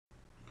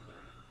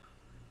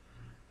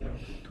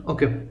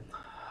Okay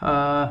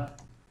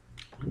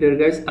dear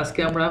guys, আজকে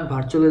আমরা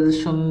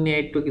virtualisation নিয়ে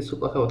একটু কিছু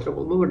কথাবার্তা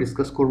বলবো বা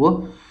ডিসকাস করব।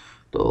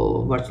 তো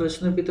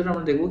ভার্চুয়ালাইজেশনের ভিতরে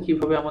আমরা দেখব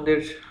কিভাবে আমাদের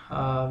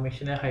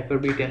মেশিনে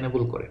হাইপার-বিট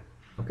এনেবল করে।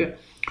 ওকে,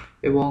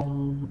 এবং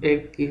এর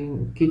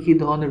কি কি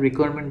ধরনের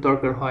রিকোয়ারমেন্ট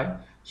দরকার হয়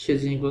সেই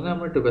জিনিসগুলো নিয়ে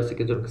আমরা একটু বেসিক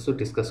কিছু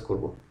ডিসকাস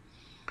করব।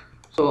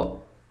 সো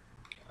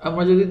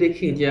আমরা যদি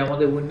দেখি যে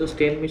আমাদের উইন্ডোজ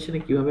 10 মেশিনে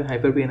কিভাবে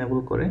হাইপার-বি এনেবল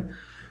করে,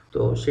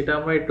 তো সেটা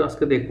আমরা একটু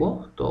আজকে দেখব।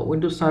 তো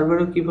উইন্ডোজ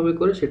সার্ভারও কিভাবে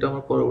করে সেটা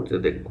আমরা পরবর্তীতে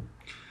দেখব।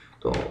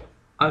 তো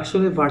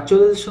আসলে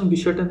ভার্চুয়ালাইজেশন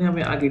বিষয়টা নিয়ে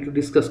আমি আগে একটু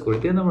ডিসকাস করি,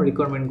 দেন আমরা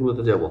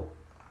রিকোয়ারমেন্টগুলোতে যাব।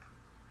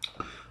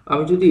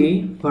 আমি যদি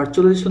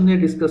ভার্চুয়ালাইজেশন নিয়ে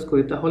ডিসকাস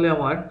করি তাহলে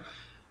আমার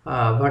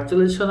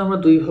ভার্চুয়ালাইজেশন আমরা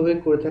দুইভাবে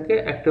করে থাকি।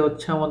 একটা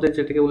হচ্ছে আমাদের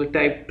যেটাকে বলে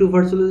টাইপ 2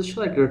 ভার্চুয়ালাইজেশন,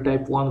 একটা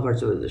টাইপ 1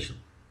 ভার্চুয়ালাইজেশন।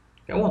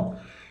 কেমন?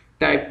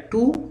 টাইপ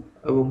 2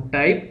 এবং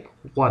টাইপ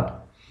 1।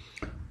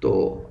 তো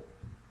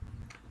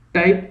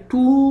টাইপ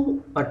 2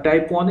 আর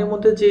টাইপ 1 এর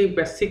মধ্যে যে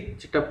বেসিক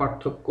যেটা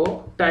পার্থক্য,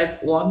 টাইপ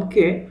 1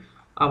 কে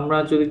আমরা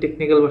যদি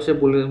টেকনিক্যাল ভাষায়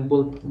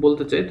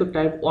বলতে চাই, তো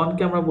টাইপ 1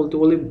 কে আমরা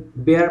বলি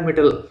বেয়ার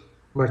মেটাল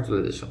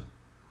ভার্চুয়ালাইজেশন।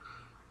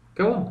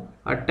 কেমন?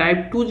 আর টাইপ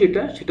 2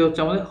 যেটা, সেটা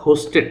হচ্ছে আমাদের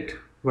হোস্টেড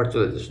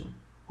ভার্চুয়ালাইজেশন,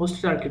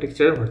 হোস্টেড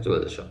আর্কিটেকচারের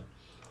ভার্চুয়ালাইজেশন।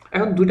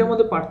 এখন দুইটার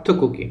মধ্যে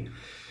পার্থক্য কি?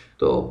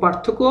 তো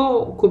পার্থক্য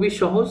খুবই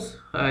সহজ,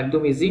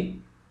 একদম ইজি।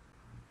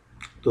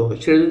 তো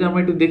সেটা যদি আমরা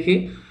একটু দেখি,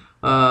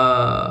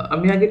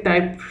 আমি আগে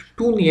টাইপ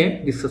 2 নিয়ে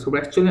ডিসকাস করবো।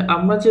 অ্যাকচুয়ালি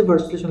আমরা যে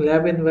ভার্চুয়ালাইজেশন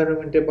ল্যাব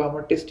এনভায়রনমেন্টে বা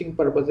আমরা টেস্টিং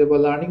পারপাজে বা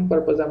লার্নিং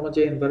পারপাজে আমরা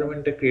যে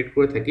এনভায়রনমেন্টটা ক্রিয়েট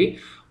করে থাকি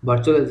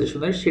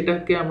ভার্চুয়ালাইজেশনের,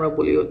 সেটাকে আমরা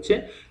বলি হচ্ছে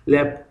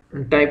ল্যাব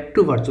টাইপ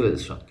 2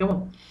 ভার্চুয়ালাইজেশন। কেমন?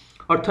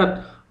 অর্থাৎ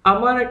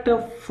আমার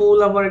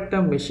একটা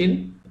মেশিন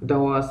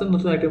দেওয়া আছে,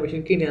 নতুন একটা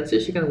মেশিন কিনে আছে,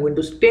 সেখানে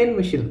উইন্ডোজ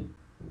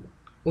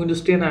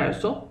 10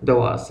 আইএসও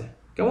দেওয়া আছে।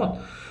 কেমন?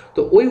 তো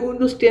ওই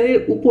উইন্ডোজ 10 এর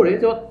উপরে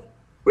যেমন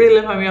রিয়েল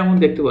লাইফ আমি এমন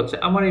দেখতে পাচ্ছি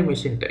আমার এই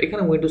মেশিনটা,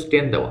 এখানে উইন্ডোজ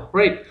 10 দেওয়া,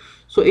 রাইট?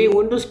 সো এই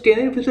উইন্ডোজ 10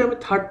 এর ভিতরে আমি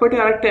থার্ড পার্টি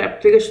আরেকটা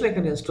অ্যাপ্লিকেশন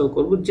এখানে ইনস্টল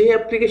করবো, যে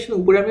অ্যাপ্লিকেশনের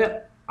উপরে আমি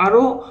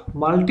আরও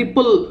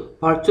মাল্টিপল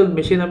ভার্চুয়াল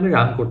মেশিন আমি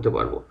রান করতে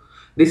পারবো।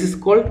 This is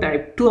called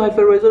type 2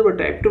 hypervisor বা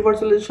টাইপ 2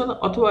 ভার্চুয়ালাইজেশন,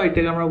 অথবা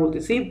এটাকে আমরা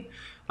বলতেছি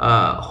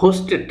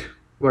হোস্টেড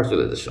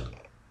ভার্চুয়ালাইজেশন।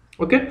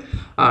 ওকে,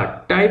 আর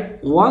টাইপ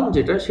 1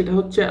 যেটা, সেটা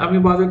হচ্ছে আমি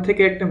বাজার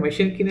থেকে একটা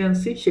মেশিন কিনে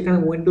আনছি, সেখানে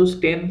উইন্ডোজ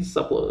 10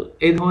 সাপোজ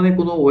এই ধরনের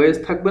কোনো ওএস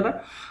থাকবে না।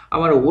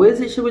 আমার ওএস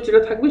হিসেবে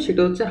যেটা থাকবে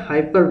সেটা হচ্ছে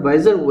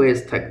হাইপারভাইজার ওএস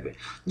থাকবে।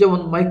 যেমন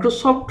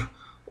মাইক্রোসফট,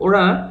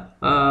 ওরা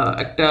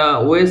একটা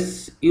ওএস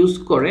ইউজ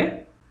করে,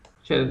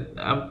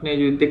 আপনি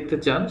যদি দেখতে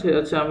চান সেটা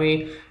হচ্ছে, আমি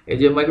এই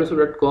যে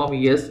microsoft.com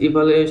ইয়েস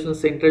ইভালুয়েশন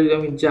সেন্টার যদি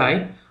আমি যাই,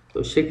 তো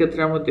সেক্ষেত্রে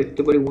আমরা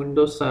দেখতে পারি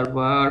উইন্ডোজ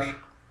সার্ভার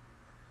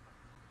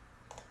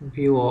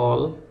ভিউ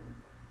অল।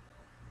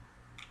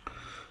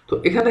 তো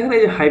এখানে দেখেন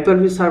এই যে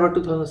হাইপার-ভি সার্ভার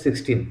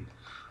 2016।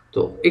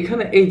 তো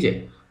এখানে এই যে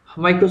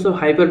Microsoft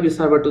Hyper-V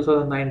server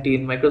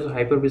 2019, Microsoft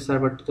Hyper-V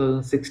server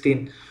 2016।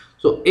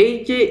 So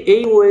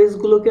এই ওএস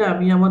গুলোকে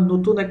আমি আমার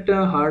নতুন একটা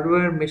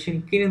হার্ডওয়্যার মেশিন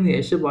কিনে নিয়ে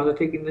এসে, বাজার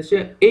থেকে কিনে এসে,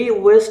 এই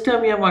ওএসটা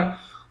আমি আমার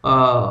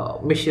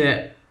মেশিনে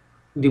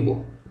দিব।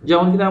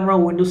 যেমন কিনা আমরা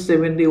উইন্ডোজ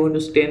 7 দিই,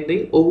 উইন্ডোজ 10 দিই,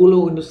 ওগুলো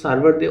উইন্ডোজ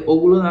সার্ভার দিই,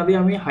 ওগুলো না দিয়ে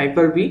আমি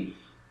হাইপার-ভি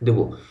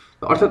দেবো।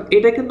 অর্থাৎ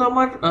এটা কিন্তু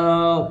আমার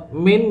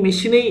মেন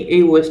মেশিনেই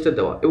এই ওএসটা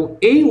দেওয়া, এবং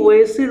এই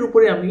ওএস এর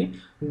উপরে আমি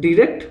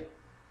ডিরেক্ট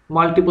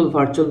মাল্টিপল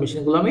ভার্চুয়াল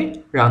মেশিনগুলো আমি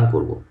রান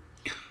করব।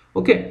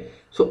 ওকে,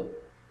 সো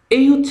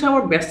এই হচ্ছে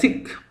আমার বেসিক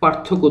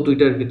পার্থক্য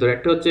দুইটার ভিতরে।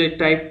 একটা হচ্ছে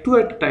টাইপ 2,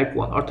 একটা টাইপ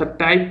 1। অর্থাৎ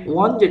টাইপ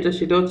 1 যেটা,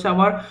 সেটা হচ্ছে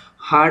আমার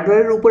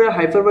হার্ডওয়্যারের উপরে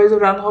হাইপারভাইজার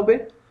রান হবে,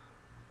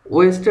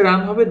 ওএসটা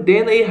রান হবে,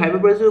 দেন এই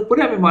হাইপারভাইজারের উপরে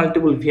আমি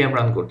মাল্টিপল ভিএম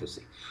রান করতেছি।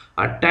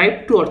 আর টাইপ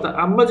 2 অর্থাৎ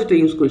আমরা যেটা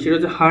ইউজ করি সেটা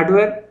হচ্ছে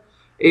হার্ডওয়্যার।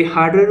 এই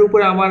হার্ডওয়্যারের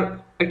উপরে আমার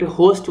একটা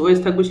হোস্ট ওএস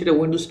থাকবে, সেটা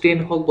উইন্ডোজ 10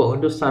 হোক বা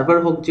উইন্ডোজ সার্ভার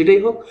হোক, যেটাই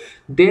হোক।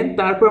 দেন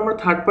তারপর আমরা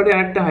থার্ড পার্টি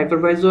আরেকটা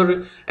হাইপারভাইজার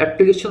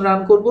অ্যাপ্লিকেশন রান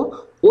করব,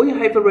 ওই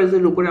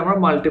হাইপারভাইজারের উপরে আমরা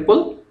মাল্টিপল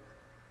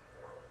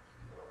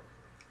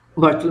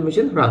ভার্চুয়াল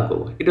মেশিন রান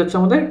করব। এটা হচ্ছে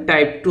আমাদের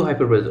টাইপ 2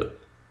 হাইপারভাইজার।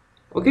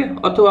 ওকে,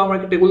 অথবা আমরা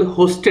এটাকে বলি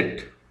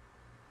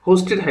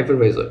হোস্টেড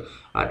হাইপারভাইজার,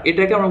 আর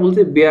এটাকে আমরা বলছি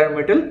bear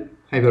metal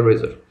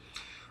hypervisor.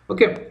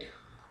 Okay,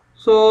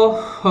 so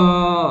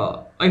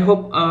I hope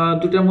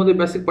দুটার মধ্যে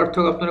বেসিক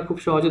পার্থক্য আপনারা খুব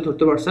সহজে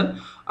ধরতে পারছেন।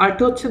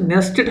 আরেকটা হচ্ছে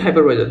নেস্টেড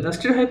হাইপারভাইজার।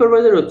 নেস্টেড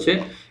হাইপারভাইজার হচ্ছে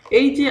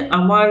এই যে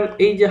আমার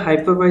এই যে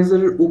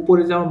হাইপারভাইজারের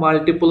উপরে যে আমার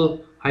মাল্টিপল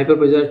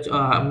হাইপারভাইজার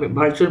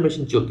ভার্চুয়াল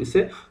মেশিন চলতেছে,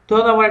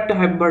 ধরুন আমার একটা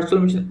ভার্চুয়াল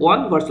মেশিন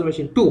 1, ভার্চুয়াল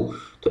মেশিন 2।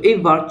 তো এই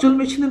ভার্চুয়াল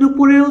মেশিনের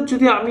উপরেও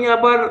যদি আমি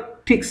আবার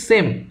ঠিক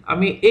সেম,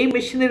 আমি এই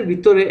মেশিনের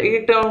ভিতরে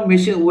একটা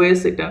মেশিন ওএস,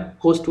 এটা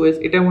হোস্ট ওএস,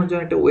 এটা মনে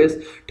হয় একটা ওএস,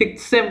 ঠিক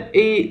সেম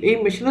এই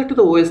মেশিনের একটা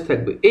তো ওএস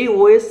থাকবে। এই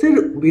ওএস এর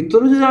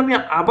ভিতরে যদি আমি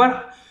আবার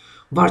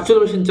ভার্চুয়াল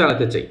মেশিন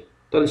চালাতে চাই,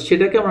 তাহলে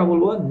সেটাকে আমরা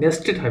বলবো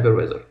নেস্টেড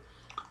হাইপারভাইজার।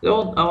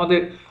 যেমন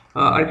আমাদের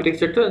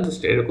আর্কিটেকচারটা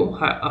জাস্ট এরকম,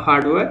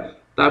 হার্ডওয়্যার,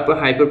 তারপর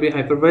হাইপার-ভি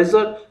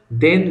হাইপারভাইজার,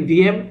 দেন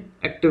ভিএম,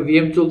 একটা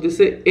ভিএম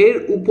চলতেছে, এর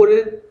উপরে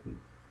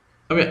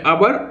আমি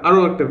আবার আরও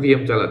একটা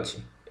ভিএম চালাচ্ছি,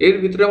 এর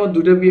ভিতরে আমার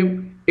দুটো ভিএম,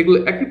 এগুলো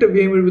এক একটা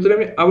ভিএম এর ভিতরে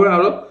আমি আবার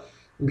আরও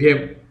ভিএম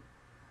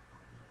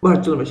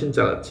ভার্চুয়াল মেশিন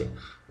চালাচ্ছি।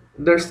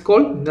 That's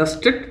called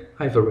nested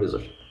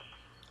hypervisor.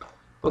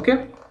 ওকে,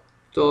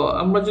 তো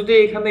আমরা যদি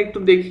এখানে একটু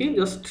দেখি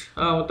জাস্ট,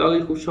 তাহলে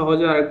খুব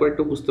সহজে আরেকবার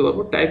একটু বুঝতে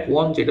পারবো। টাইপ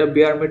 1 যেটা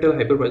বেয়ার মেটাল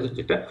হাইপারভাইজার,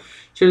 যেটা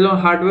সেটা যেমন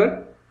হার্ডওয়্যার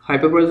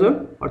হাইপারভাইজার,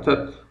 অর্থাৎ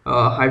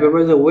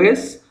হাইপারভাইজার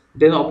ওএস,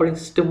 দেন অপারেটিং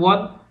সিস্টেম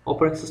 1,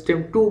 অপারেটিং সিস্টেম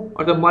 2,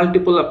 অর্থাৎ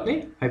মাল্টিপল আপনি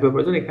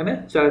হাইপারভাইজার এখানে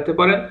চালাতে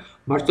পারেন,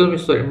 ভার্চুয়াল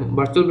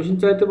মেশিন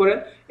চালাতে পারেন।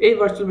 এই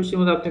ভার্চুয়াল মেশিনের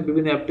মধ্যে আপনি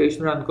বিভিন্ন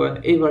অ্যাপ্লিকেশন রান করেন,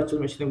 এই ভার্চুয়াল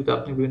মেশিনের ভিতরে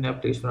আপনি বিভিন্ন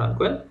অ্যাপ্লিকেশন রান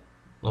করেন,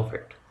 নো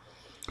ফ্যাক্ট।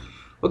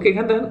 ওকে,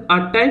 এখানে দেখেন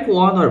আর type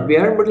 1 or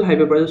bare metal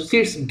hypervisor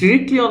sits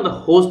directly on the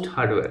host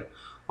hardware,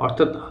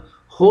 অর্থাৎ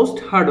হোস্ট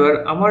হার্ডওয়্যার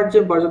আমার যে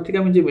বাজার থেকে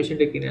আমি যে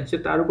মেশিনটা কিনে আনছি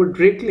তার উপর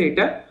ডিরেক্টলি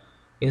এটা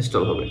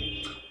ইনস্টল হবে।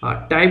 আর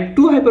টাইপ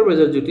 2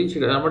 হাইপারভাইজার যেটি,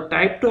 সেটা আমার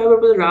type 2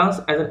 hypervisor runs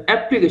as an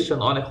application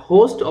on a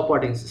host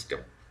operating system.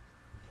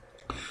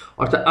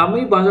 অর্থাৎ আমি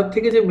বাজার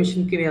থেকে যে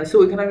মেশিন কিনে আনছি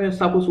ওইখানে আমি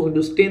সাপোজ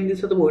উইন্ডোজ 10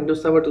 দিচ্ছি অথবা উইন্ডোজ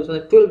সার্ভার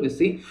 2012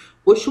 দিচ্ছি,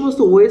 ওই সমস্ত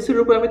ওএস এর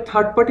উপরে আমি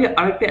থার্ড পার্টি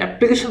আরেকটা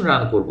অ্যাপ্লিকেশন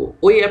রান করব,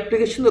 ওই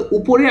অ্যাপ্লিকেশনের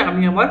উপরে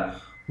আমি আমার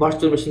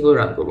ভার্চুয়াল মেশিনগুলো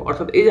রান করবো।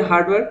 অর্থাৎ এই যে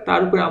হার্ডওয়্যার,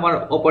 তার উপরে আমার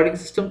অপারেটিং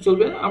সিস্টেম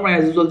চলবে, আমরা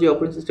অ্যাজ ইউজুয়াল যে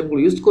অপারেটিং সিস্টেমগুলো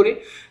ইউজ করি,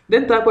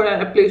 দেন তারপরে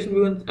অ্যাপ্লিকেশন,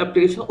 বিভিন্ন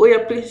অ্যাপ্লিকেশন, ওই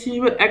অ্যাপ্লিকেশন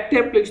হিসেবে একটা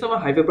অ্যাপ্লিকেশন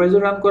আমার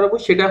হাইপারভাইজার রান করাবো,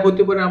 সেটা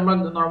হতে পারে আমরা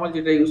নর্মাল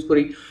যেটা ইউজ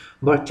করি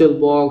ভার্চুয়াল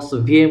বক্স,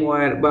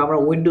 ভিএমওয়্যার, বা আমরা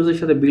উইন্ডোজের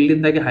সাথে বিল্ডিং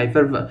থাকে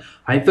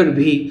হাইপার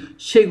ভি,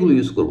 সেগুলো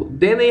ইউজ করবো।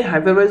 দেন এই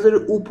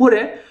হাইপারভাইজারের উপরে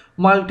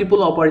মাল্টিপল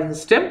অপারেটিং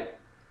সিস্টেম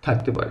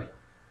থাকতে পারে,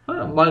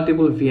 হ্যাঁ,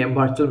 multiple VM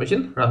virtual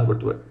machine run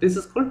করতে পারে। This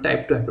is called type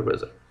 2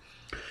 hypervisor.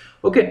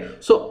 Okay,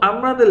 so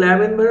আমাদের ল্যাব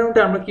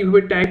এনভায়রনমেন্টে আমরা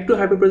কিভাবে টাইপ 2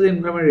 হাইপারভাইজার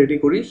এনভায়রনমেন্ট রেডি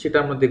করি সেটা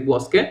আমরা দেখবো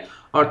আজকে।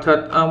 অর্থাৎ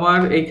আমার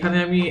এইখানে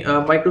আমি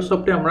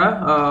মাইক্রোসফটে আমরা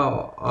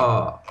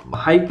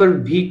হাইপার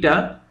ভিটা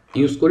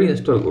ইউজ করি,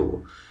 ইনস্টল করব।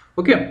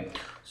 ওকে,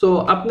 সো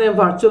আপনি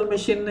ভার্চুয়াল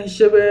মেশিন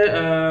হিসেবে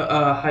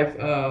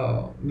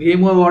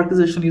ভিএমওয়্যার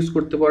ওয়ার্কেশন ইউজ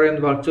করতে পারেন,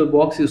 ভার্চুয়াল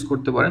বক্স ইউজ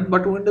করতে পারেন,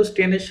 বাট উইন্ডোজ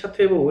 10 এর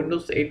সাথে বা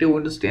উইন্ডোজ 8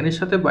 উইন্ডোজ 10 এর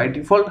সাথে বাই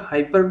ডিফল্ট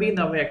হাইপার ভি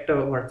নামে একটা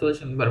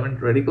ভার্চুয়ালাইজেশন এনভায়রনমেন্ট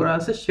রেডি করা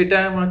আছে, সেটা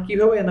আমরা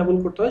কিভাবে এনাবল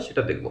করতে হয়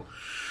সেটা দেখবো।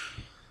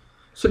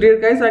 সো ডিয়ার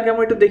গাইস, আগে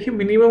আমরা একটু দেখি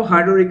মিনিমাম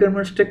হার্ডওয়্যার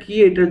রিকোয়ারমেন্টসটা কি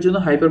এটার জন্য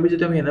হাইপার-ভি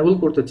যদি আমি এনেবল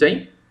করতে চাই।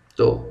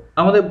 তো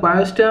আমাদের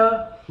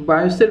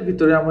বায়োসের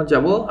ভিতরে আমরা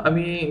যাব।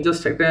 আমি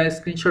জাস্ট একটা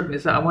স্ক্রিনশট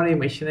নিয়েছি, আমার এই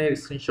মেশিনের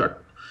স্ক্রিনশট।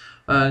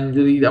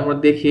 যদি আমরা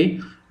দেখি,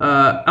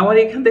 আমার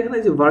এখানে দেখেন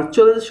যে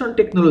ভার্চুয়ালাইজেশন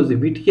টেকনোলজি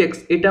ভিটিএক্স,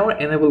 এটা আমার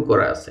এনেবল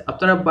করা আছে।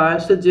 আপনারা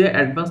বায়োসের যে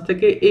অ্যাডভান্স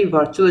থেকে এই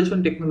ভার্চুয়ালাইজেশন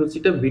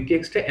টেকনোলজিটা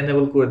ভিটিএক্সটা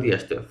এনেবল করে দিয়ে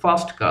আসতে হবে,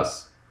 ফার্স্ট কাজ।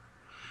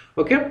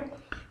 ওকে,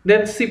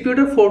 দেন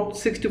সিপিইউটা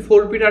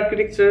 64 বিট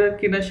আর্কিটেকচার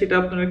কিনা সেটা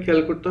আপনারা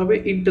খেয়াল করতে হবে।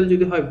 ইন্টেল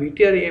যদি হয়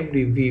ভিটি আর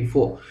এএমডি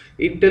ভি4,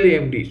 ইন্টেল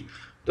এএমডি।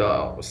 তো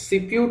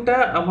সিপিইউটা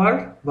আমার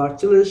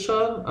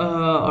ভার্চুয়ালাইজেশন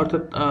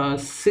অর্থাৎ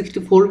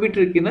 64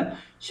 বিটের কিনা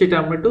সেটা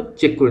আমরা একটু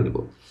চেক করে নেব।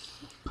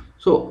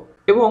 সো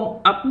এবং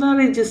আপনার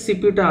এই যে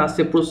সিপিইউটা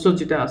আছে, প্রসেসর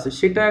যেটা আছে,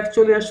 সেটা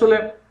অ্যাকচুয়ালি আসলে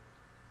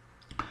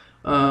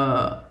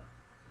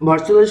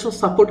ভার্চুয়ালাইজেশন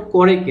সাপোর্ট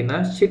করে কিনা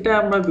সেটা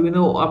আমরা বিভিন্ন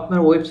আপনার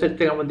ওয়েবসাইট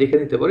থেকে আমরা দেখে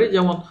নিতে পারি।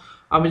 যেমন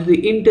আমি যদি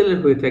ইন্টেলের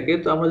হয়ে থাকে,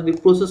 তো আমরা যদি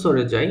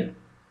প্রসেসরে যাই,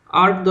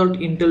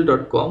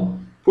 arc.intel.com,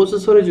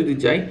 প্রসেসরে যদি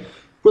যাই,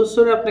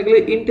 প্রসেসরে আপনি গেলে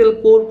ইন্টেল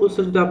কোর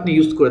প্রসেসর যদি আপনি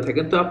ইউজ করে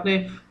থাকেন, তো আপনি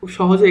খুব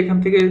সহজে এখান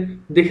থেকে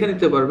দেখে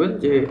নিতে পারবেন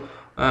যে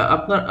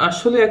আপনার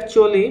আসলে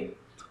অ্যাকচুয়ালি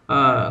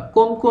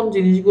কোন কোন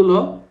জিনিসগুলো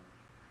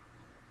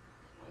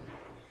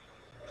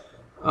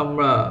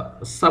আমরা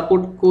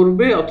সাপোর্ট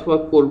করবে অথবা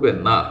করবে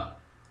না,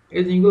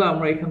 এই জিনিসগুলো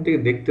আমরা এখান থেকে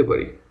দেখতে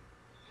পারি।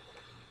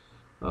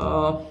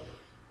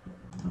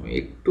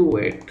 একটু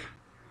ওয়েট।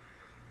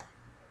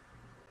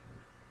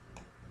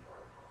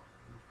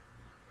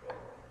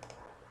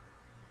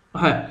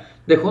 হ্যাঁ,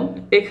 দেখুন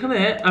এখানে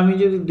আমি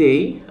যদি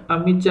দেই,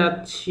 আমি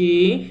চাচ্ছি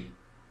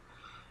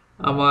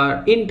আমার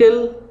Intel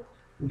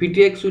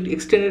ভিটিএক্স with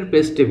extended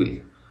page table,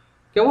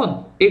 কেমন,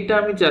 এটা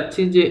আমি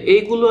চাচ্ছি যে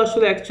এইগুলো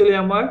আসলে অ্যাকচুয়ালি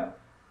আমার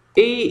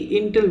এই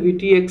ইন্টেল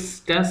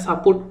ভিটিএক্সটা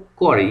সাপোর্ট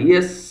করে,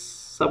 ইয়েস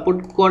সাপোর্ট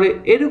করে,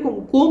 এরকম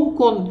কোন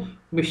কোন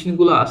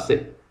মেশিনগুলো আছে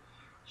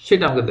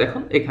সেটা আমাকে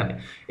দেখুন। এখানে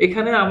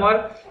এখানে আমার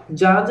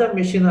যা যা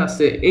মেশিন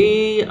আছে, এই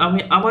আমি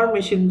আমার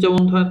মেশিন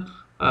যেমন ধরেন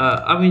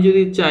আমি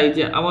যদি চাই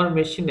যে আমার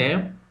মেশিনে,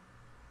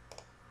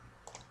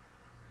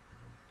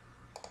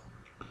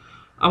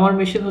 আমার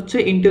মেশিন হচ্ছে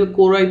Intel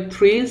core i3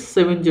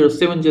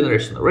 707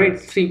 generation, right,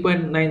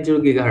 3.90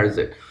 GHz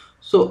এর।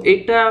 সো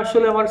এটা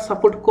আসলে আমার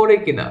সাপোর্ট করে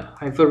কিনা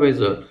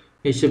হাইপারভাইজার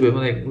হিসেবে,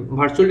 মানে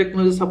ভার্চুয়াল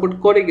টেকনোলজি সাপোর্ট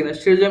করে কিনা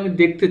সেটা যদি আমি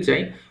দেখতে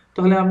চাই,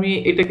 তাহলে আমি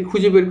এটাকে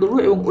খুঁজে বের করবো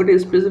এবং ওটা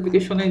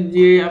স্পেসিফিকেশনে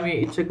যে আমি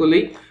ইচ্ছা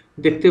করলেই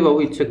দেখতে পাবো।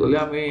 ইচ্ছা করলে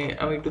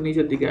আমি একটু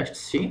নিচের দিকে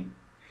আসছি,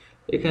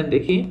 এখানে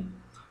দেখি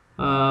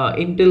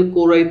Intel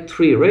core i3,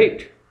 right,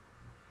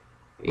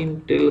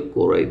 Intel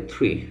core i3,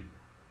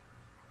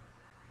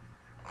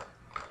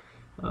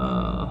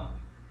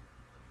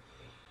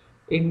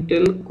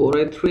 Intel Core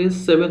i3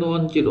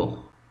 710,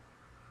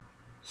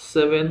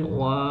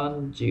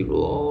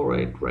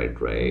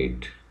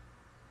 right,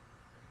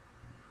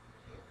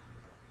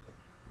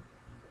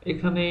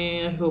 এখানে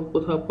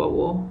কোথাও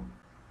পাবো,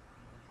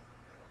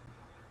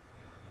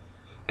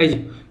 এই যে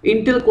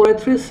Intel Core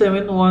i3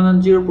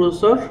 710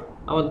 প্রসেসর,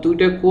 আমার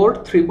দুইটা কোর,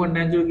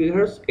 3.90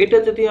 GHz। এটা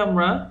যদি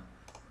আমরা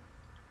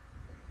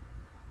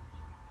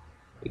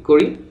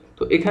করি,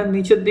 তো এখানে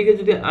নিচের দিকে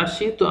যদি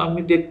আসি তো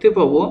আমি দেখতে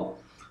পাবো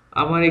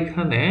আমার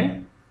এখানে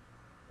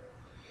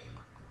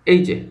এই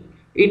যে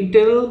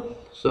ইন্টেল,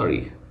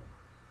 সরি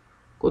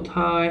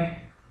কোথায়,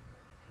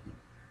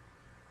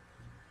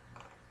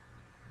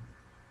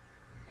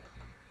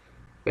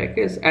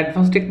 প্যাকেজ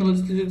অ্যাডভান্স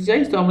টেকনোলজিতে যদি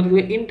যাই তো আমাদের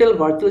Intel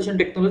virtualisation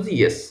technology,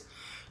 yes.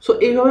 So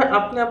এইভাবে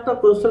আপনি আপনার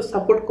প্রসেসর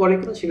সাপোর্ট করে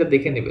কিনা সেটা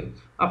দেখে নেবেন।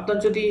 আপনার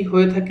যদি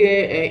হয়ে থাকে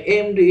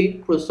এএমডি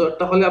প্রসেসর,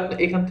 তাহলে আপনি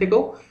এখান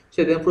থেকেও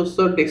সেটা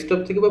প্রসেসর ডেস্কটপ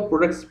থেকে বা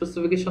প্রোডাক্ট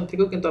স্পেসিফিকেশন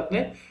থেকেও কিন্তু আপনি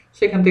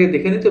সেখান থেকে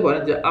দেখে নিতে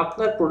পারেন যে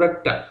আপনার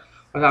প্রোডাক্টটা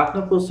মানে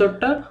আপনার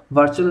প্রসেসরটা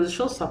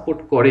ভার্চুয়ালাইজেশন সাপোর্ট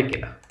করে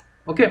কিনা।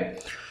 ওকে,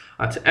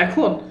 আচ্ছা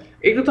এখন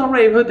এটা তো আমরা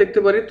এইভাবে দেখতে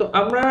পারি। তো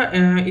আমরা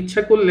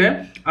ইচ্ছা করলে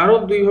আরো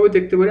দুইভাবে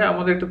দেখতে পারি।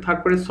 আমাদের একটা থার্ড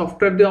পার্টি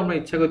সফটওয়্যার দিয়ে আমরা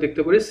ইচ্ছা করে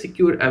দেখতে পারি,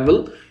 সিকিউর অ্যাভেল।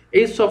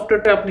 এই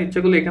সফটওয়্যারটা আপনি ইচ্ছা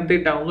করলে এখান থেকে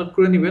ডাউনলোড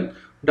করে নেবেন।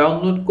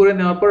 ডাউনলোড করে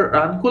নেওয়ার পর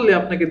রান করলে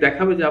আপনাকে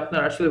দেখাবে যে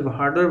আপনার আসলে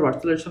হার্ডওয়্যার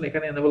ভার্চুয়ালাইজেশন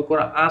এখানে এনেবল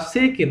করা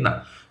আছে কিনা।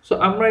 সো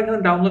আমরা এখানে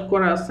ডাউনলোড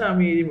করা আছে,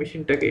 আমি এই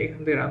মেশিনটাকে এখান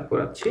থেকে রান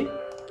করাচ্ছি।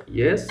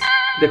 ইয়েস,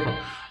 দেখুন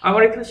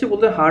আমার এখানে সে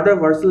বলতে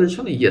হার্ডওয়্যার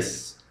ভার্চুয়ালাইজেশন ইয়েস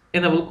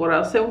এনেবল করা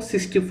আছে এবং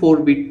 64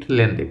 বিট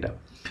লেন্থ এটা।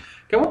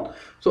 কেমন?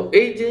 সো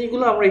এই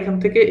জিনিসগুলো আমরা এখান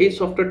থেকে এই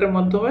সফটওয়্যারটার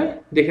মাধ্যমে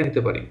দেখে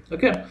নিতে পারি।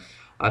 ওকে,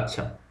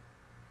 আচ্ছা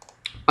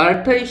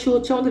আরেকটা ইস্যু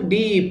হচ্ছে আমাদের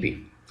ডিইপি,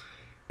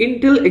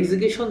 ইন্টেল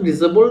এক্সিকিউশন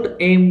ডিসেবলড।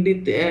 এএমডি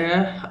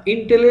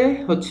ইন্টেলে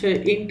হচ্ছে,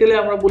 ইন্টেলে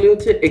আমরা বলি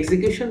হচ্ছে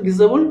এক্সিকিউশন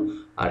ডিসেবলড,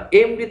 আর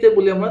এএমডি তে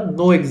বলি আমরা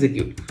নো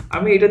এক্সিকিউট।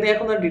 আমি এটা নিয়ে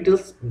এখন আর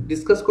ডিটেলস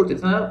ডিসকাস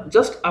করতেছি না,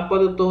 জাস্ট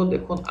আপাতত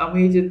দেখুন আমি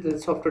এই যে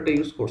সফটওয়্যারটা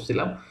ইউজ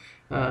করছিলাম,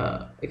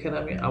 এখানে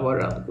আমি আবার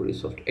রান করি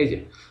সফটওয়্যার, এই যে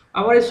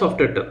আমার এই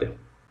সফটওয়্যারটাতে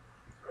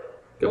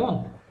কেমন,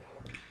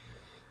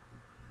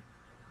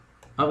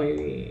 আমি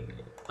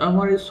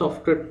আমার এই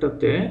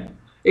সফটওয়্যারটাতে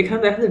এখানে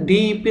দেখেন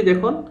ডিইপি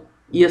দেখুন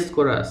ইয়েস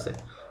করা আছে।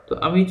 তো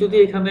আমি যদি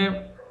এখানে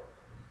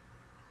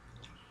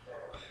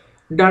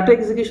ডাটা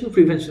এক্সিকিউশন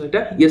প্রিভেনশন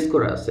এটা ইয়েস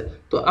করা আছে।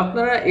 তো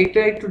আপনারা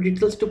এটা একটু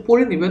ডিটেলস একটু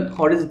পড়ে নেবেন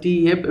হোয়াট ইজ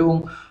ডিএফ। এবং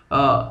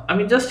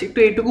আমি জাস্ট একটু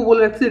এইটুকু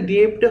বলে রাখছি,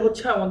 ডিএফটা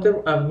হচ্ছে আমাদের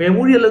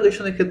মেমোরি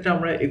অ্যালোকেশনের ক্ষেত্রে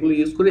আমরা এগুলো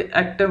ইউজ করি।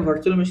 একটা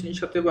ভার্চুয়াল মেশিনের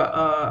সাথে বা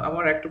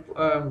আমার একটা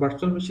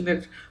ভার্চুয়াল মেশিনের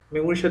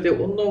মেমোরির সাথে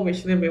অন্য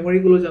মেশিনের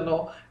মেমোরিগুলো যেন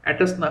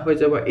অ্যাটাচ না হয়ে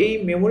যায়, বা এই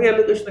মেমোরি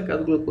অ্যালোকেশনের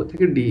কাজগুলো করে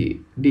থাকে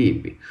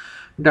ডিইপি,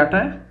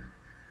 ডাটা,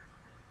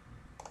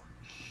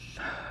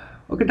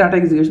 ওকে, ডাটা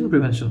এক্সিকিউশন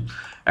প্রিভেনশন।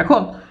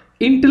 এখন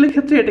ইন্টেলের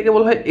ক্ষেত্রে এটাকে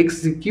বলা হয়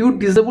এক্সিকিউট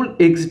ডিসেবল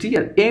এক্সডি,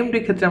 আর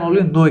এএমডির ক্ষেত্রে আমরা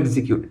বলি নো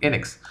এক্সিকিউট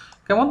এনএক্স।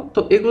 কেমন? তো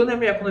এগুলো নিয়ে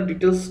আমি এখন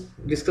ডিটেলস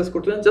ডিসকাস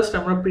করতে চাই, জাস্ট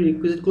আমরা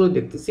প্রিরিকুইজিটগুলো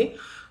দেখতেছি।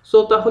 সো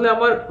তাহলে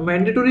আমার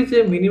ম্যান্ডেটরি যে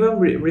মিনিমাম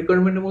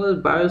রিকোয়ারমেন্টের মধ্যে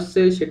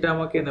বায়োসে সেটা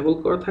আমাকে এনেবল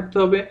করা থাকতে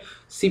হবে,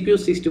 সিপিইউ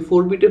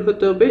 64 বিটের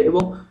হতে হবে,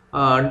 এবং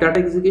ডাটা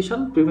এক্সিকিউশন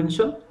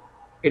প্রিভেনশন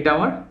এটা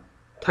আমার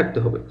থাকতে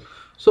হবে।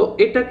 সো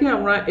এটাকে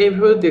আমরা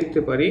এইভাবে দেখতে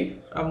পারি।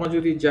 আমরা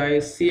যদি যাই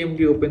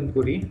সিএমডি ওপেন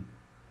করি,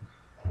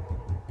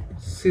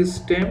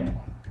 সিস্টেম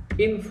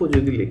ইনফো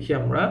যদি লিখি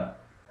আমরা,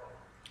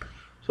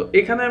 সো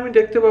এখানে আমি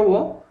দেখতে পাবো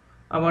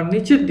আমার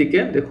নিচের দিকে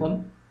দেখুন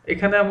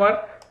এখানে আমার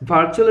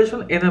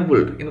ভার্চুয়ালাইজেশন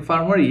এনেবলড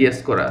ইনফর্মার ইয়েস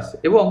করা আছে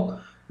এবং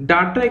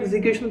data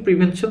execution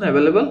prevention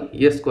available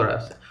yes করা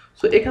আছে।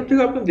 সো এখান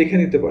থেকে আপনি দেখে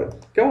নিতে পারেন।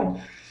 কেমন?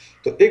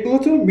 তো এগুলো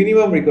হচ্ছে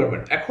মিনিমাম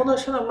রিকোয়ারমেন্ট। এখন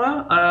আসেন আমরা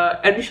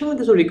অ্যাডিশনাল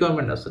কিছু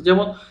রিকোয়ারমেন্ট আছে,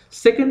 যেমন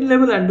সেকেন্ড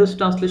লেভেল অ্যাড্রেস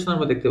ট্রান্সলেশন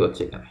আমরা দেখতে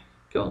পাচ্ছি এখানে।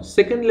 কেমন?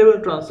 সেকেন্ড লেভেল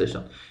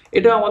ট্রান্সলেশন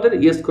এটা আমাদের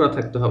ইয়েস করা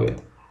থাকতে হবে।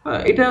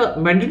 এটা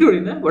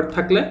ম্যান্ডেটরি না, বাট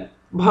থাকলে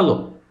ভালো।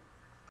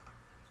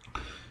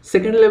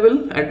 সেকেন্ড লেভেল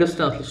অ্যাড্রেস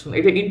ট্রান্সলেশন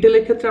এটা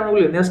ইন্টেলের ক্ষেত্রে আমরা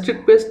বলি নেস্টেড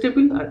পেজ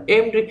টেবিল, আর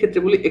এএমডির ক্ষেত্রে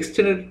বলি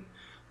extended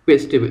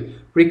page table.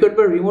 Required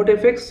by remote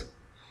effects,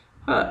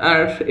 হ্যাঁ,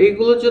 আর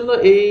এইগুলোর জন্য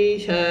এই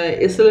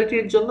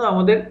এসএলটির জন্য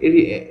আমাদের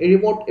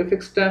রিমোট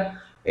এফেক্টসটা,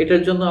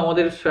 এটার জন্য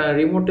আমাদের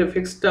রিমোট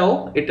এফেক্টসটাও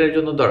এটার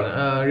জন্য দরকার,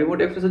 রিমোট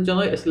এফেক্টসের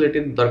জন্য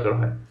এসএলটির দরকার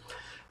হয়।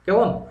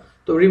 কেমন?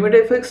 তো রিমোট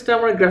এফেক্টসটা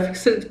আমরা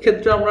গ্রাফিক্সের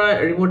ক্ষেত্রে আমরা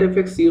রিমোট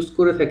এফেক্টস ইউজ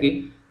করে থাকি,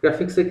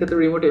 গ্রাফিক্সের ক্ষেত্রে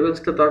রিমোট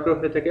এফেক্টসটা দরকার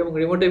হয়ে থাকে, এবং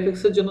রিমোট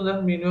এফেক্টসের জন্য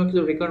যখন মিনিমাম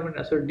কিছু রিকোয়ারমেন্ট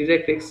আছে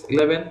ডিরেক্টএক্স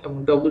 11 এবং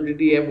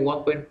WDDM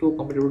 1.2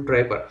 কম্পিউটার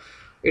ড্রাইভার,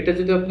 এটা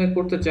যদি আপনি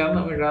করতে চান,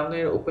 আমি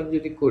রানের ওপেন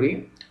যদি করি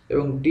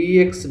এবং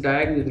ডিএক্স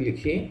ডায়াগ যদি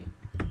লিখি,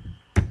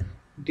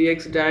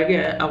 ডিএক্স ডায়াগে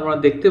আমরা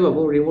দেখতে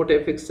পাবো রিমোট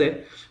এফেক্টসে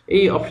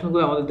এই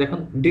অপশনগুলো আমাদের দেখুন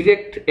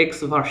ডিরেক্ট এক্স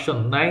ভার্সন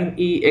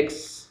 9EX,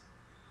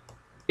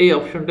 এই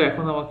অপশনটা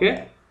এখন আমাকে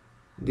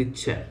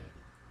দিচ্ছে।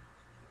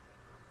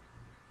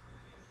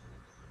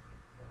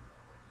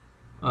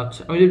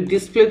 আচ্ছা আমি যদি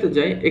ডিসপ্লেতে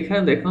যাই,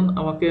 এখানে দেখুন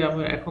আমাকে,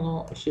 আমি এখনো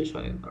শেষ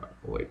হয়নি,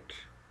 ওয়েট,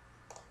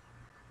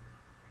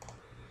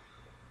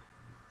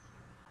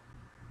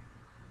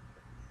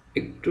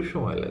 একটু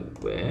সময়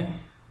লাগবে।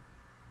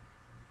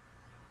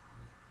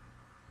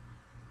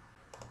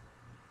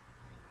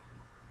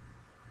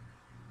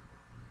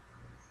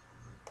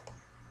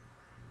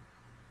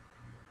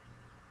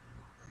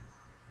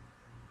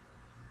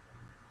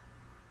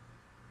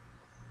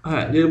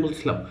 হ্যাঁ, যেটা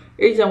বলছিলাম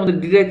এই যে আমাদের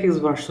ডিরেক্ট এক্স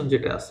ভার্সন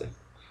যেটা আছে,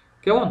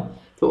 কেমন?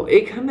 তো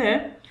এইখানে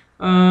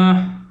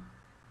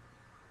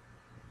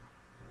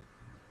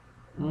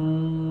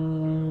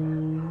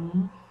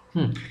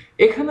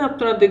এখানে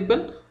আপনারা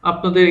দেখবেন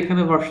আপনাদের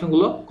এখানে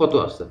ভার্সনগুলো কত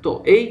আছে। তো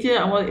এই যে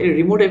আমার এই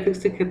রিমোট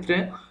এফেক্টস এর ক্ষেত্রে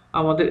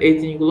আমাদের এই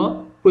জিনিসগুলো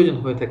প্রয়োজন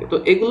হয়ে থাকে। তো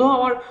এগুলো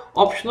আমার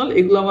অপশনাল,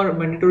 এগুলো আমার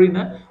ম্যান্ডেটরি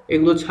না,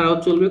 এগুলো ছাড়াও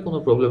চলবে, কোনো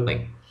প্রবলেম নাই।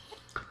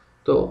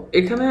 তো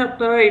এখানে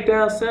আপনারা এটা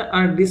আছে,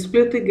 আর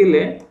ডিসপ্লেতে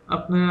গেলে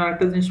আপনারা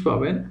আরেকটা জিনিস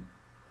পাবেন,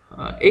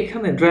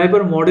 এখানে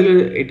ড্রাইভার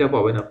মডেলের এটা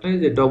পাবেন আপনি,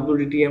 যে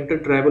WDDM টা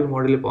ড্রাইভার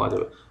মডেলে পাওয়া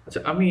যাবে। আচ্ছা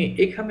আমি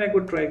এখানে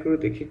একবার ট্রাই করে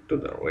দেখি, একটু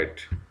দাঁড়াও, ওয়েট,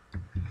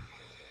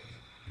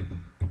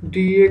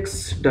 DX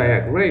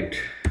ডায়াগ, রাইট?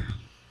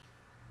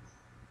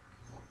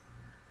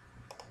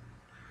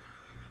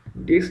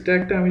 DX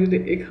ডায়াগটা আমি যদি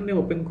এখানে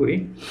ওপেন করি,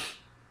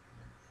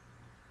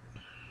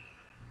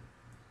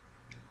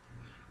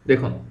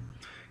 দেখুন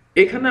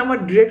এখানে আমার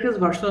ডিরেক্টরেস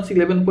ভার্সন আছে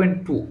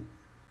 11.2,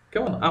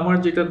 কেমন, আমার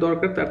যেটা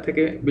দরকার তার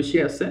থেকে বেশি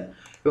আছে।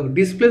 এবং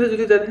ডিসপ্লেতে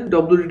যদি দেখেন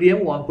WDDM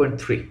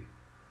 1.3,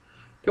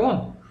 কেমন।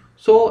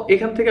 সো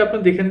এখান থেকে আপনি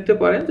দেখে নিতে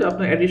পারেন যে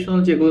আপনার অ্যাডিশনাল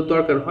যেগুলো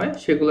দরকার হয়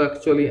সেগুলো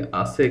অ্যাকচুয়ালি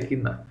আছে কি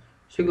না,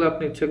 সেগুলো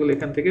আপনি ইচ্ছা করলে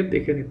এখান থেকে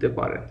দেখে নিতে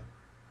পারেন।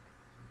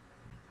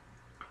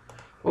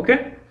 ওকে,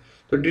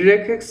 তো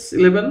DirectX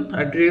 11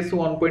 আর DirectX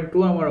 1.2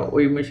 আমার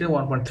ওই মেশিনে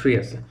 1.3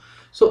 আছে।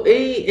 সো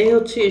এই এই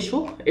হচ্ছে ইস্যু,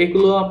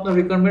 এগুলো আপনার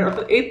রিকোয়ারমেন্ট,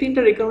 অর্থাৎ এই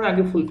তিনটা রিকোয়ারমেন্ট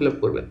আগে ফুলফিল আপ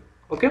করবেন।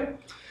 ওকে,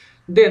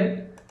 দেন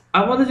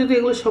আমাদের যদি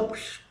এগুলো সব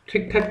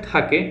ঠিকঠাক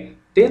থাকে,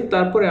 দেন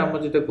তারপরে আমরা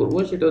যেটা করব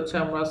সেটা হচ্ছে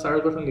আমরা সার্চ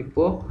বাটন লিখব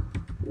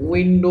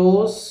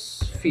Windows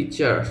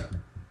feature,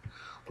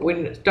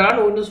 turn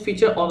Windows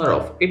feature on R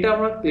of, এটা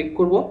আমরা ক্লিক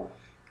করব।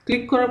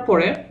 ক্লিক করার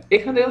পরে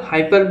এখানে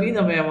হাইপার বি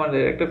নামে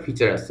আমাদের একটা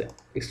ফিচার আছে,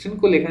 এক্সটেন্ড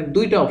করলে এখানে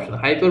দুইটা অপশন,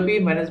 হাইপার বি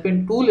ম্যানেজমেন্ট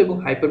টুল এবং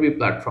হাইপার বি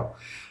প্ল্যাটফর্ম,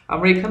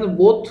 আমরা এখানে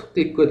বোথ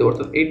ক্লিক করে দেবো,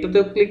 অর্থাৎ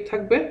এইটাতেও ক্লিক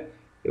থাকবে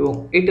এবং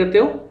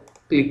এটাতেও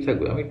ক্লিক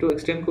থাকবে। আমি একটু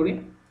এক্সটেন্ড করি,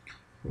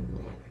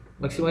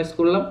 ম্যাক্সিমাইজ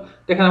করলাম,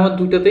 দেখেন আমার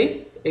দুইটাতেই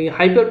এই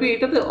হাইপার বি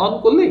এটাতে অন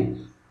করলেই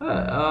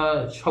হ্যাঁ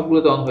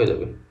সবগুলোতে অন হয়ে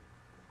যাবে,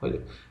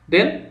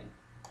 দেন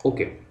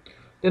ওকে,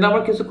 দেন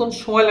আমার কিছুক্ষণ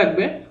সময়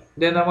লাগবে,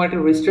 দেন আমার একটা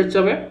রেজিস্টার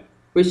যাবে।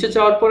 রেজিস্টার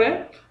যাওয়ার পরে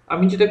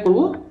আমি যেটা করব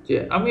যে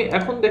আমি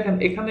এখন দেখেন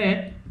এখানে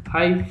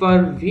হাইপার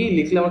ভি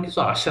লিখলে আমার কিছু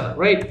আসে না,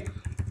 রাইট?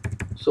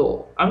 সো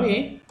আমি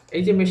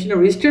এই যে মেশিনে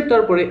রেজিস্টার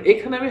দেওয়ার পরে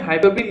এখানে আমি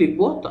হাইপার ভি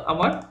লিখবো, তো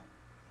আমার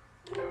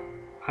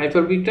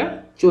হাইপার ভিটা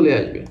চলে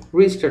আসবে।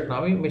 রেজিস্টার না,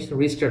 আমি মেশিন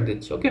রেজিস্টার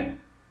দিচ্ছি। ওকে,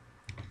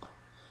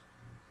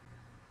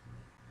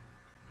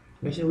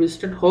 মেশিন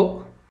রেজিস্টার্ড হোক।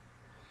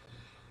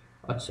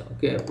 আচ্ছা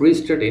ওকে,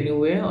 রেজিস্টার্ড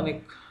এনিওয়ে, অনেক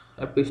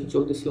অ্যাপ্লিকেশন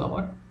চলতেছিল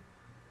আমার।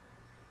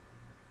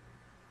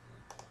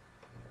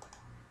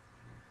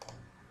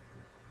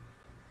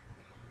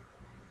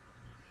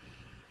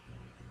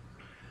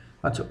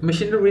 আচ্ছা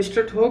মেশিনটা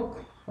রেজিস্টার্ড হোক,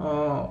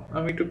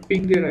 আমি একটু পিং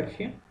দিয়ে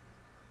রাখি।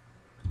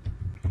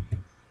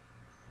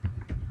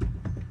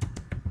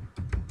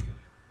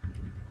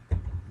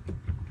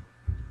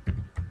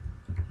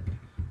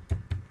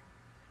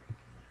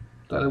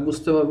 তাহলে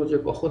বুঝতে পারবো যে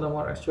কখন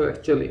আমার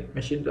অ্যাকচুয়ালি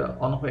মেশিনটা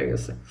অন হয়ে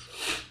গেছে।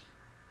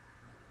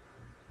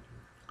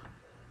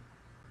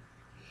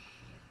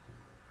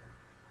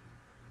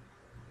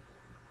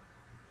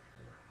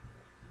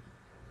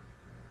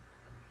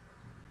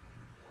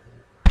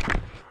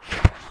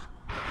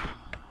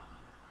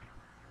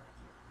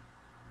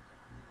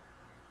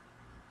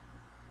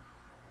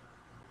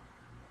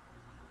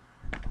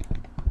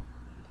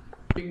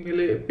 পিং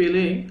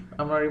পেলেই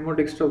আমরা রিমোট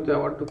ডেস্কটপ দিয়ে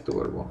আবার ঢুকতে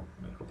পারবো।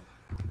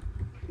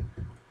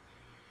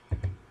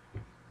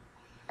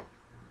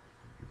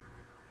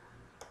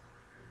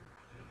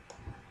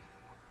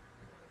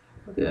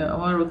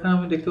 আমার ওখানে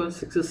আমি দেখতে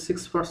পাচ্ছি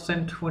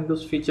 66%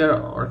 উইন্ডোজ ফিচার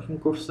ওয়ার্কিং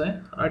করছে,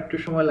 আর একটু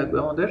সময় লাগবে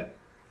আমাদের।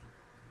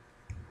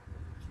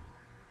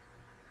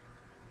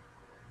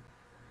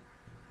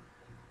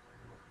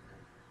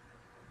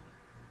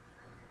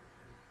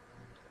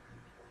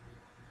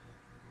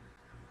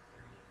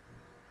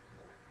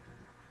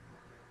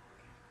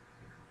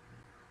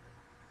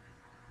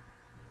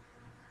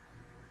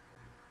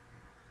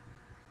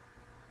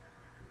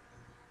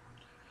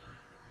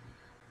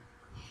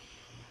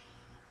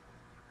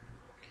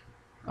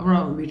 আমরা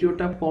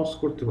ভিডিওটা পজ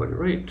করতে পারি,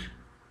 রাইট?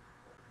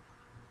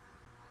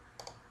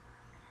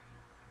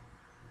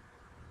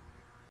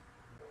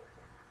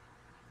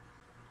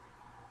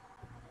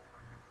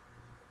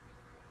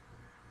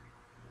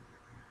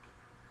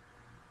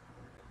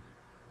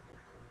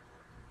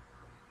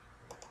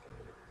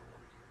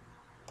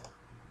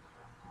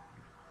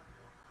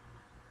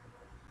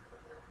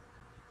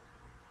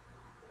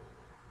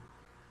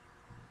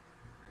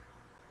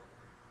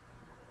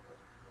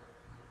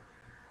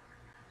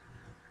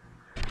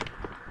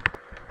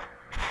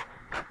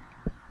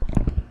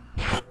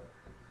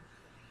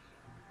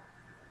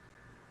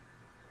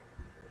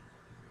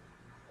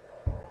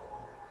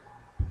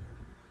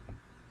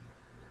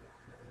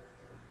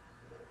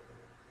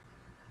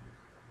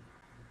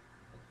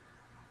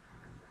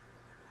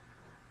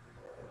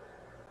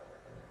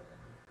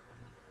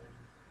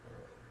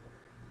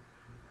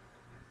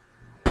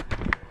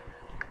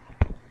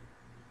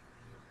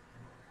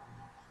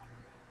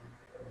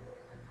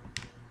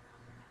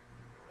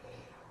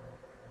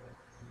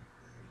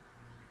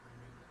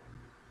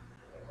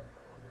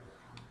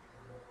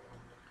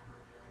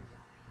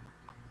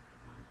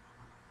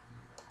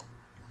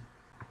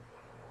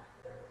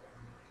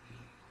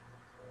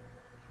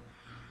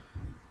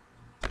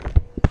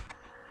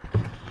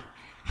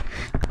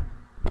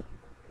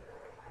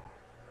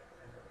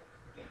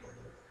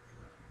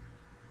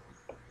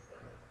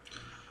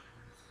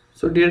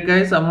 সো ডিয়ার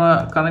গাইস, আমরা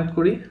কানেক্ট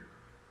করি।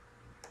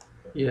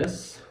 ইয়েস,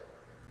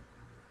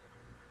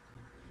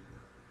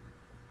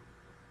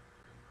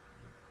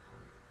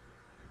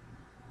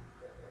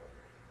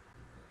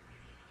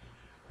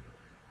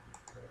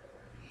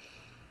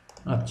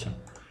 আচ্ছা।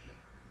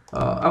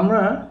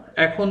 আমরা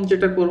এখন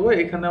যেটা করব,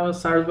 এখানে আমার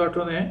সার্চ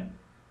বাটনে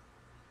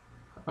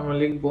আমরা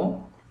লিখব,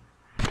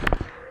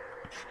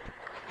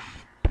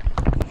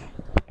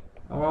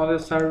 আমাদের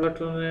সার্চ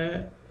বাটনে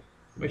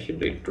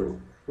মেশিনটা একটু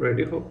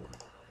রেডি হোক,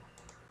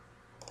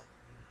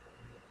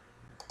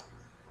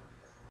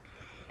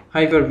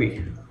 হাইপার-ভি।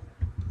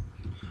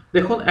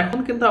 দেখুন এখন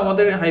কিন্তু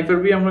আমাদের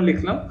হাইপার-ভি আমরা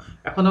লিখলাম,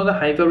 এখন আমাদের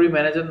হাইপার-ভি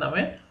ম্যানেজার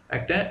নামে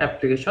একটা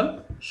অ্যাপ্লিকেশন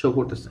শো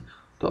করতেছে।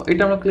 তো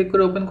এটা আমরা ক্লিক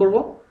করে ওপেন করব,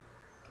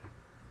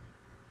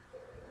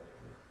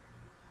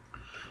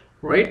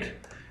 রাইট।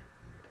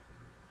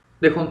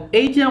 দেখুন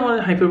এই যে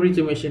আমাদের হাইপার-ভি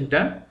যে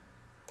মেশিনটা,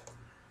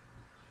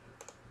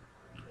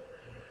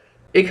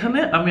 এখানে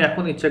আমি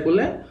এখন ইচ্ছা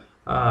করলে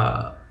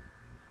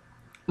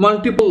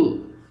মাল্টিপল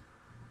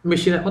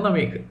মেশিন এখন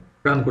আমি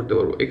রান করতে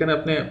পারবো। এখানে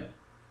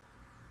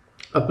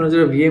আপনারা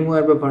যারা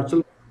ভিএমওয়্যার বা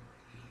ভার্চুয়াল,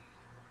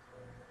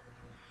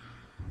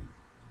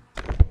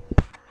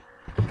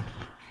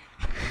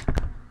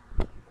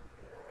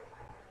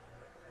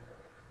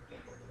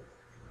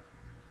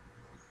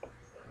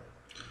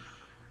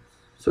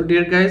 সো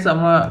ডিয়ার গাইস,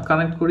 আমরা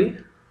কানেক্ট করি।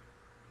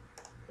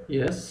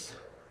 ইয়েস,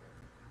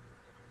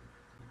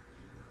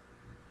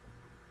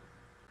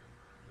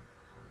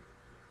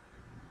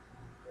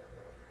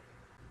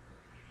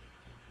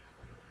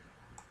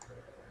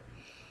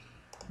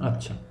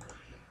 আচ্ছা।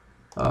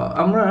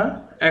 আমরা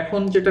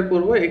এখন যেটা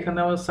করব, এখানে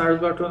আমার সার্চ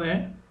বাটনে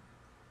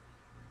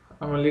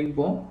আমরা লিখব,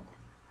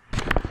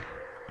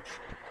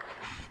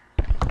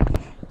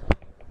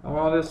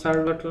 আমাদের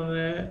সার্চ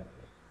বাটনে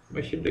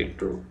মেশিনটা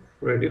একটু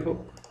রেডি হোক,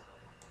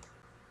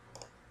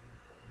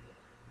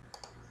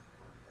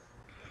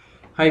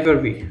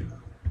 হাইপার-ভি।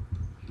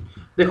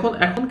 দেখুন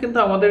এখন কিন্তু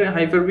আমাদের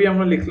হাইপার-ভি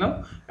আমরা লিখলাম,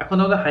 এখন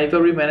আমাদের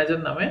হাইপার-ভি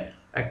ম্যানেজার নামে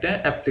একটা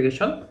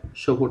অ্যাপ্লিকেশন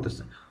শো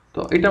করতেছে। তো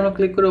এটা আমরা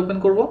ক্লিক করে ওপেন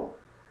করব,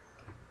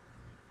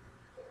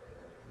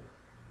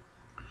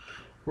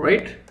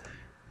 রাইট।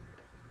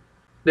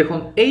 দেখুন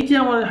এই যে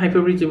আমাদের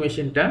হাইপার-ভি যে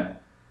মেশিনটা,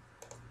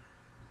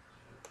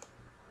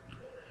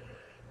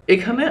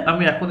 এখানে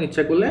আমি এখন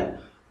ইচ্ছা করলে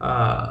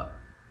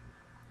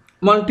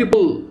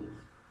মাল্টিপল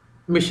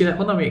মেশিন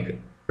এখন আমি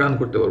রান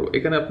করতে পারবো।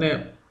 এখানে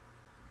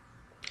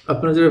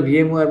আপনারা যারা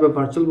ভিএমওয়্যার বা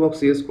ভার্চুয়াল বক্স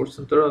ইউজ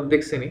করছেন তারা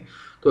দেখছেনই।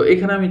 তো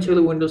এখানে আমি ইচ্ছা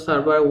করলে উইন্ডোজ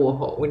সার্ভার,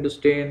 উইন্ডোজ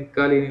 10,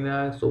 কালি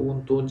লিনাক্স,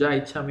 উবুন্টু যা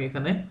ইচ্ছা আমি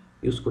এখানে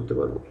ইউজ করতে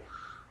পারবো,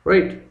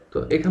 রাইট। তো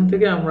এখান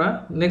থেকে আমরা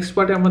নেক্সট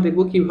পার্টে আমরা দেখব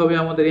কিভাবে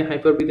আমাদের এই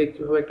হাইপার-ভিতে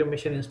কিভাবে একটা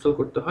মেশিন ইনস্টল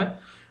করতে হয়,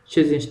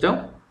 সেই জিনিসটাও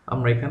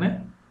আমরা এখানে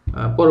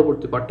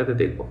পরবর্তী পার্টটাতে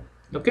দেখব।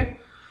 ওকে,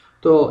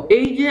 তো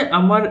এই যে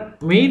আমার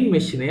মেইন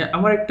মেশিনে,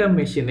 আমার একটা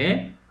মেশিনে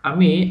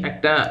আমি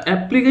একটা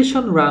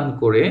অ্যাপ্লিকেশন রান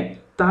করে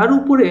তার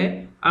উপরে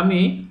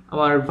আমি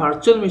আমার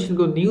ভার্চুয়াল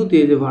মেশিনকে নিউ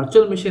দিয়ে যে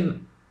ভার্চুয়াল মেশিন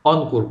অন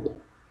করব,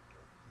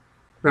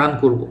 রান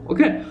করব।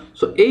 ওকে,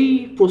 সো এই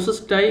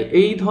প্রসেসটাই,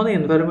 এই ধরনের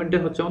এনভায়রনমেন্টে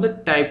হচ্ছে আমাদের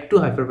টাইপ 2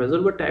 হাইপারভাইজার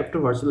বা টাইপ 2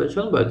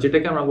 ভার্চুয়ালাইজেশন, বা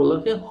যেটাকে আমরা বললাম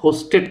যে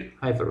hosted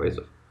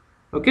hypervisor.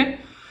 Okay,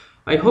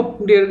 I hope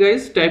deer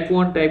guys type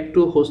 1, type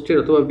 2 hosted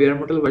অথবা বেয়ার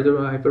মেটাল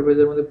ভার্চুয়াল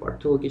হাইপারভাইজারের মধ্যে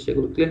পার্থক্য কি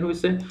সেগুলো ক্লিয়ার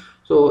হয়েছে।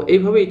 সো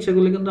এইভাবে ইচ্ছা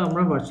করলে কিন্তু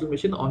আমরা ভার্চুয়াল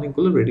মেশিন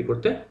অনেকগুলো রেডি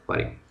করতে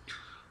পারি।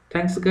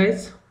 Thanks guys.